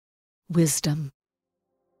wisdom.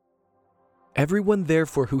 Everyone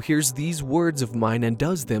therefore who hears these words of mine and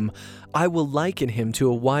does them, I will liken him to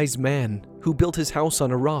a wise man who built his house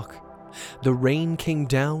on a rock. The rain came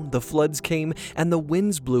down, the floods came, and the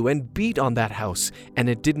winds blew and beat on that house, and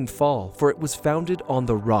it didn't fall, for it was founded on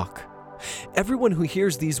the rock. Everyone who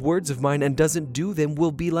hears these words of mine and doesn't do them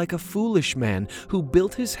will be like a foolish man who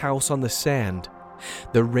built his house on the sand.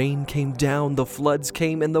 The rain came down, the floods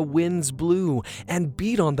came, and the winds blew and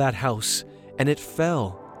beat on that house, and it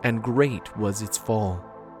fell, and great was its fall.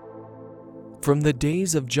 From the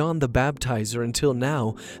days of John the Baptizer until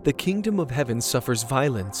now, the kingdom of heaven suffers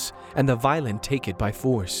violence, and the violent take it by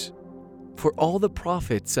force. For all the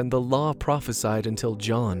prophets and the law prophesied until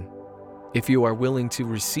John. If you are willing to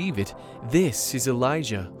receive it, this is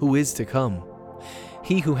Elijah who is to come.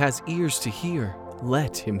 He who has ears to hear,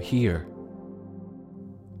 let him hear.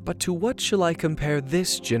 But to what shall I compare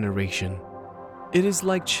this generation? It is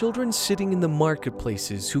like children sitting in the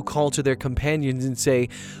marketplaces who call to their companions and say,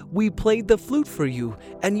 "We played the flute for you,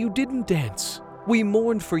 and you didn't dance. We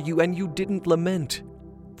mourned for you, and you didn't lament."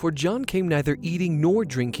 For John came neither eating nor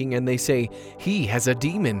drinking, and they say, "He has a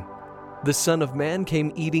demon." The Son of Man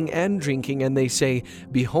came eating and drinking, and they say,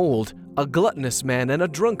 "Behold, a gluttonous man and a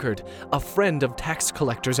drunkard, a friend of tax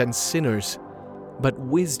collectors and sinners." But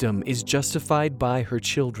wisdom is justified by her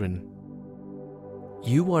children.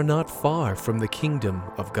 You are not far from the kingdom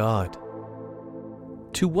of God.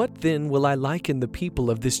 To what then will I liken the people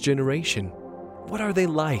of this generation? What are they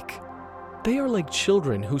like? They are like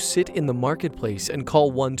children who sit in the marketplace and call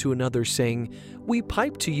one to another, saying, "We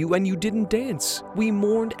piped to you and you didn't dance. We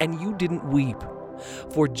mourned and you didn't weep."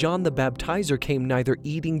 For John the Baptizer came neither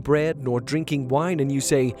eating bread nor drinking wine, and you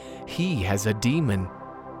say, "He has a demon."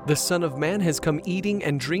 The Son of Man has come eating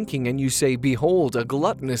and drinking, and you say, "Behold, a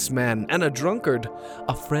gluttonous man and a drunkard,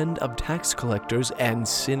 a friend of tax collectors and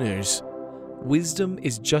sinners." Wisdom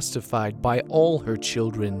is justified by all her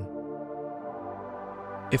children.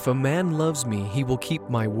 If a man loves me, he will keep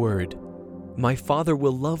my word. My Father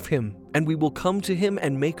will love him, and we will come to him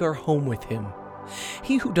and make our home with him.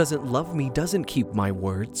 He who doesn't love me doesn't keep my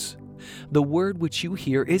words. The word which you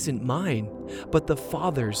hear isn't mine, but the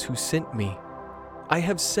Father's who sent me. I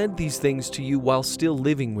have said these things to you while still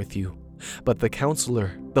living with you. But the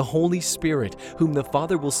Counselor, the Holy Spirit, whom the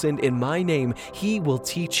Father will send in my name, he will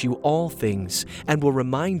teach you all things, and will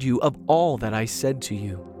remind you of all that I said to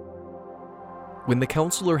you. When the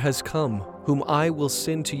Counselor has come, whom I will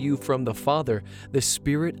send to you from the Father, the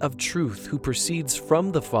Spirit of truth who proceeds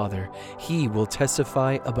from the Father, he will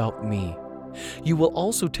testify about me. You will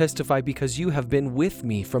also testify because you have been with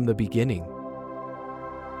me from the beginning.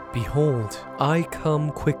 Behold, I come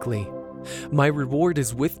quickly. My reward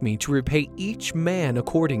is with me to repay each man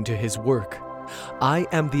according to his work. I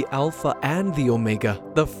am the Alpha and the Omega,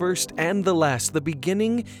 the first and the last, the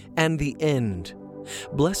beginning and the end.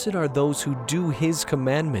 Blessed are those who do his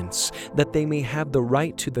commandments, that they may have the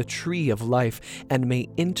right to the tree of life and may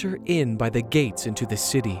enter in by the gates into the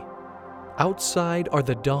city. Outside are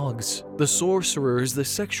the dogs, the sorcerers, the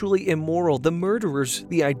sexually immoral, the murderers,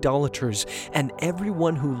 the idolaters, and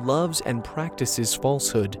everyone who loves and practices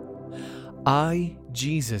falsehood. I,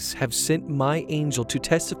 Jesus, have sent my angel to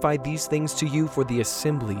testify these things to you for the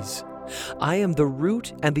assemblies. I am the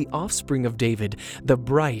root and the offspring of David, the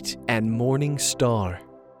bright and morning star.